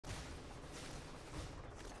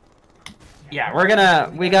Yeah,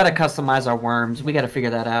 we gotta customize our worms. We gotta figure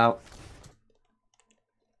that out.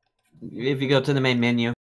 If you go to the main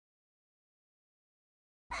menu.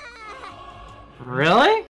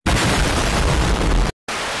 Really?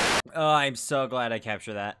 Oh, I'm so glad I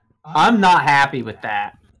captured that. I'm not happy with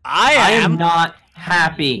that. I am not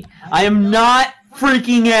happy. I am not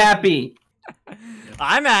freaking happy.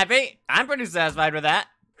 I'm happy. I'm pretty satisfied with that.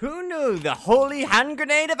 Who knew the holy hand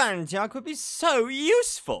grenade of Antioch would be so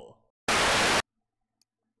useful?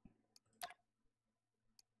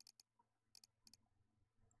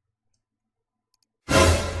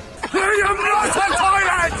 I am not a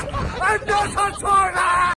toilet! I'm not a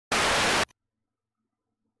toilet!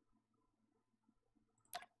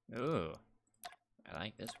 Ooh, I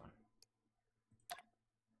like this one.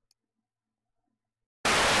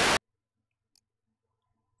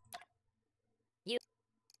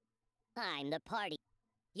 I'm the party.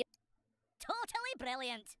 You totally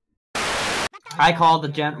brilliant. I call the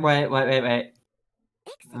wait.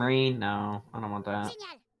 Marine? No, I don't want that.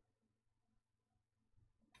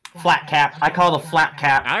 Flat cap. I call the flat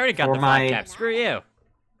cap. I already got the flat cap. Screw you.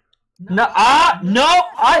 No,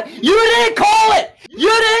 you didn't call it! You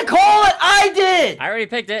didn't call it! I did! I already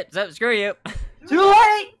picked it, so screw you. Too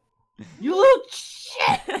late! You little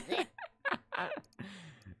shit! Can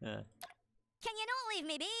you not leave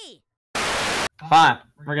me be? Fine,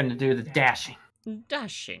 we're gonna do the dashing.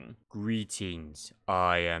 Dashing. Greetings,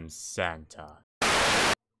 I am Santa.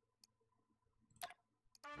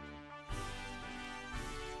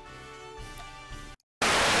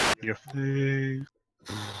 Your face.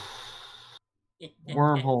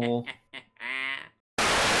 Wormhole.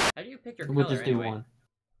 How do you pick your color? We'll just do anyway?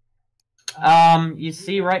 one. You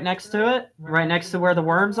see right next to it? Right next to where the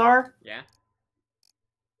worms are? Yeah.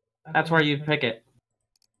 That's where you pick it.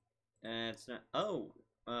 It's not. Oh.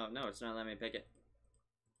 Oh, no, it's not letting me pick it.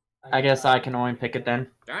 I guess I can only pick it then.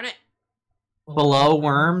 Darn it. Below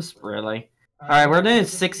worms? Really? Alright, we're doing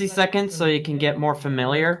 60 seconds so you can get more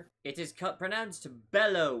familiar. It is pronounced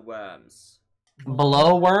bellow worms.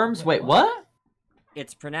 Below worms? Wait, what?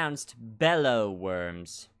 It's pronounced bellow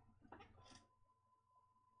worms.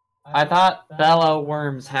 I thought bellow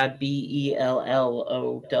worms had B-E-L-L-O-W.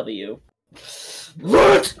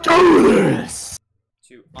 Let's do this!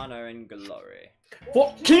 To honor and glory.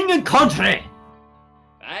 For king and country!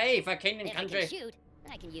 Hey, for king and If country. I can shoot,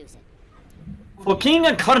 I can use it. For king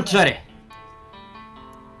and country!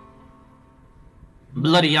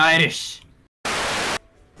 Bloody Irish!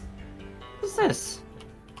 What's this?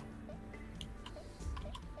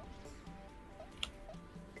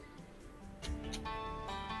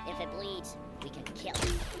 If it bleeds, we can kill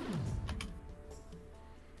it.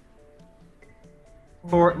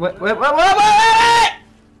 For wait!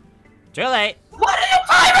 Too late. What is the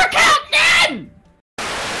timer counting?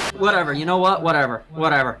 Whatever. You know what? Whatever.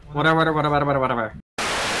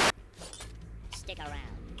 Stick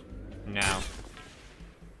around. No.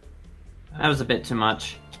 That was a bit too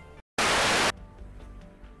much. That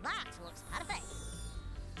looks perfect.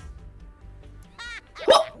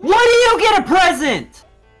 Why do you get a present?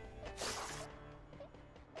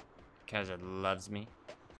 Because it loves me.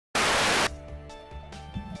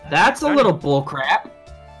 That's a little bullcrap.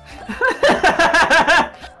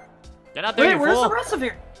 Get out there, Wait, you where's fool. the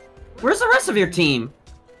rest of your team?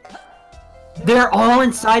 They're all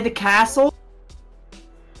inside the castle?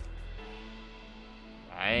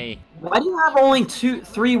 Hey, Why do you have only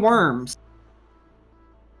 3 worms?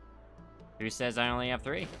 who says I only have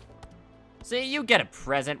 3? See, you get a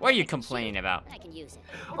present. What are you complaining about? I can use it.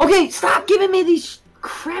 Okay, stop giving me these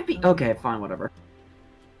crappy... Okay, fine, whatever.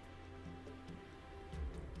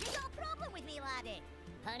 You got a problem with me, laddie?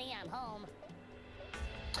 Honey, I'm home.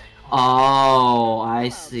 Oh, I Hello,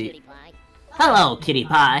 see. cutie pie. Hello, kitty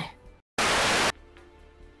pie.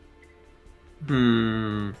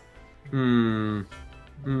 Hmm. Can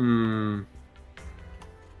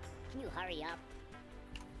you hurry up?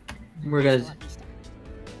 We're gonna... Let me start.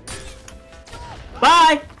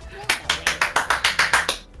 Bye!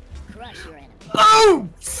 Crush your enemy.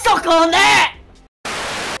 Boom! Suck on that! Ooh,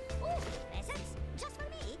 presents? Just for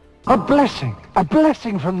me? A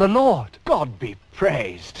blessing from the Lord. God be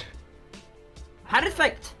praised. How did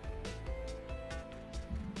it...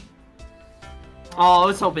 Oh, I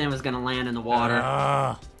was hoping it was gonna land in the water.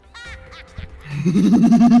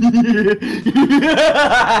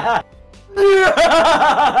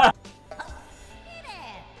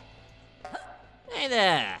 Hey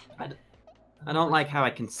there. I don't like how I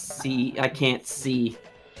can't see.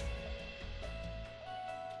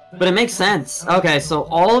 But it makes sense. Okay, so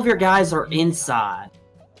all of your guys are inside.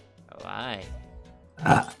 Oh, aye.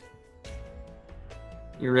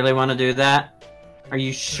 You really want to do that? Are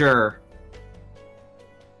you sure?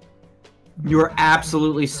 You are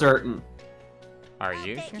absolutely certain. Are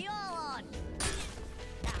you Take sure? you all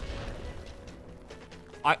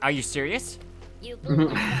on. Are you serious? You blew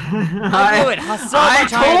it. I blew it so I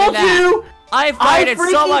much higher than told that. you! I fired it so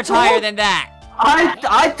freaking much higher told- than that.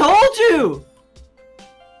 I told you!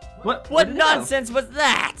 What What did it do? nonsense was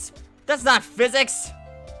that? That's not physics.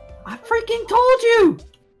 I freaking told you!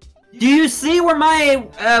 Do you see where my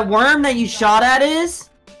worm that you shot at is?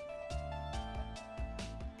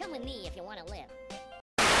 Come with me if you want to live.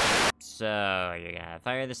 So, you're gonna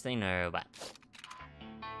fire this thing or what?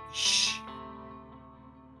 Shh.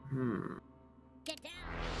 Get down.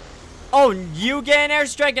 Oh, you get an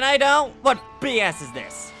airstrike and I don't? What BS is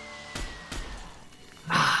this?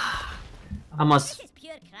 I must... This is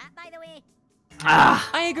pure crap, by the way. Ah,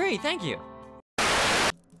 I agree, thank you.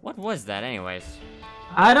 What was that anyways?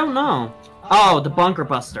 I don't know. Oh, the bunker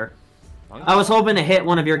buster. I was hoping to hit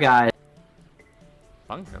one of your guys.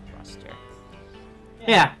 Bunker buster.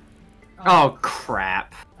 Yeah. Oh,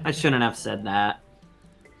 crap. I shouldn't have said that.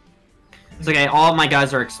 It's okay, all of my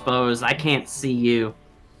guys are exposed. I can't see you.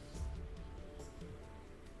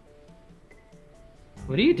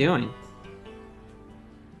 What are you doing?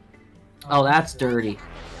 Oh, that's dirty.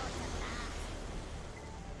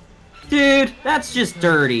 Dude, that's just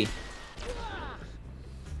dirty.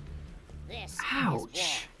 This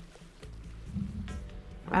Ouch.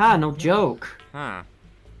 Ah, no joke. Huh.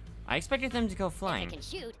 I expected them to go If I flying. can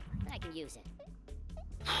shoot, I can use it.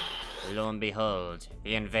 Lo and behold,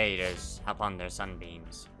 the invaders upon their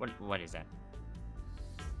sunbeams. What is that?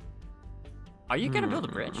 Are you gonna build a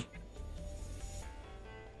bridge?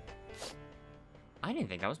 I didn't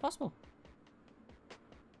think that was possible.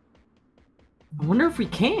 I wonder if we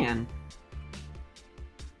can.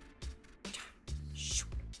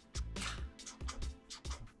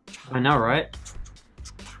 I know, right?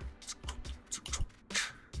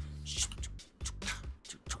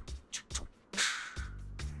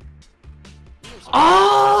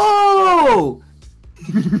 Oh!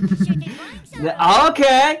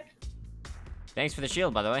 Okay. Thanks for the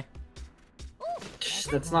shield, by the way.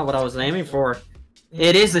 That's not what I was aiming for.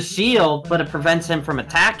 It is a shield, but it prevents him from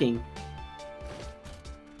attacking.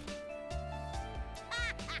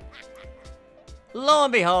 Lo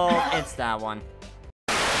and behold, it's that one.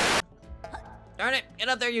 Darn it, get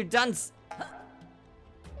up there, you dunce!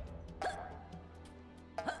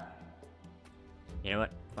 You know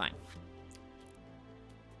what? Fine.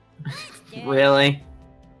 Really?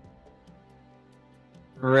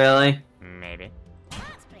 Really? Maybe.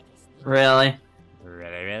 That's pretty sneaky. Really?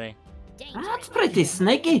 Really? That's pretty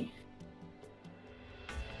sneaky.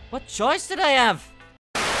 What choice did I have?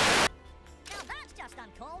 Now that's just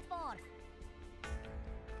uncalled for.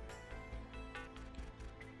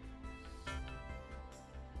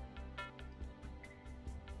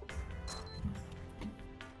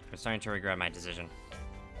 I'm starting to regret my decision.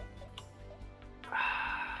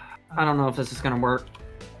 I don't know if this is gonna work.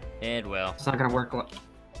 It will. It's not gonna work.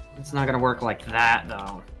 It's not gonna work like that,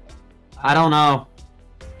 though. I don't know.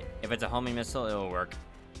 If it's a homing missile, it will work.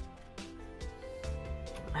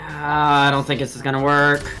 I don't think this is gonna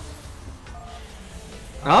work.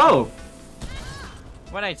 Oh!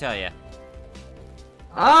 What'd I tell you?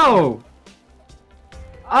 Oh!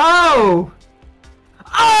 Oh!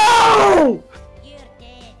 Oh! You're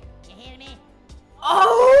dead. You hear me?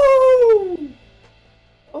 Oh!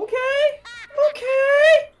 Okay.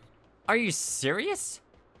 Okay. Are you serious?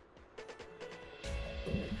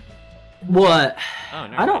 What? Oh,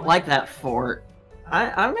 no. I don't like that fort.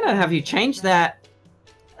 I'm gonna have you change that.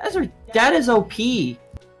 That is OP.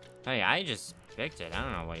 Oh yeah, I just picked it. I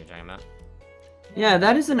don't know what you're talking about. Yeah,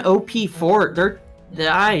 that is an OP fort.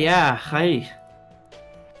 Yeah, hey.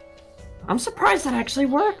 I'm surprised that actually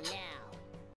worked. Yeah.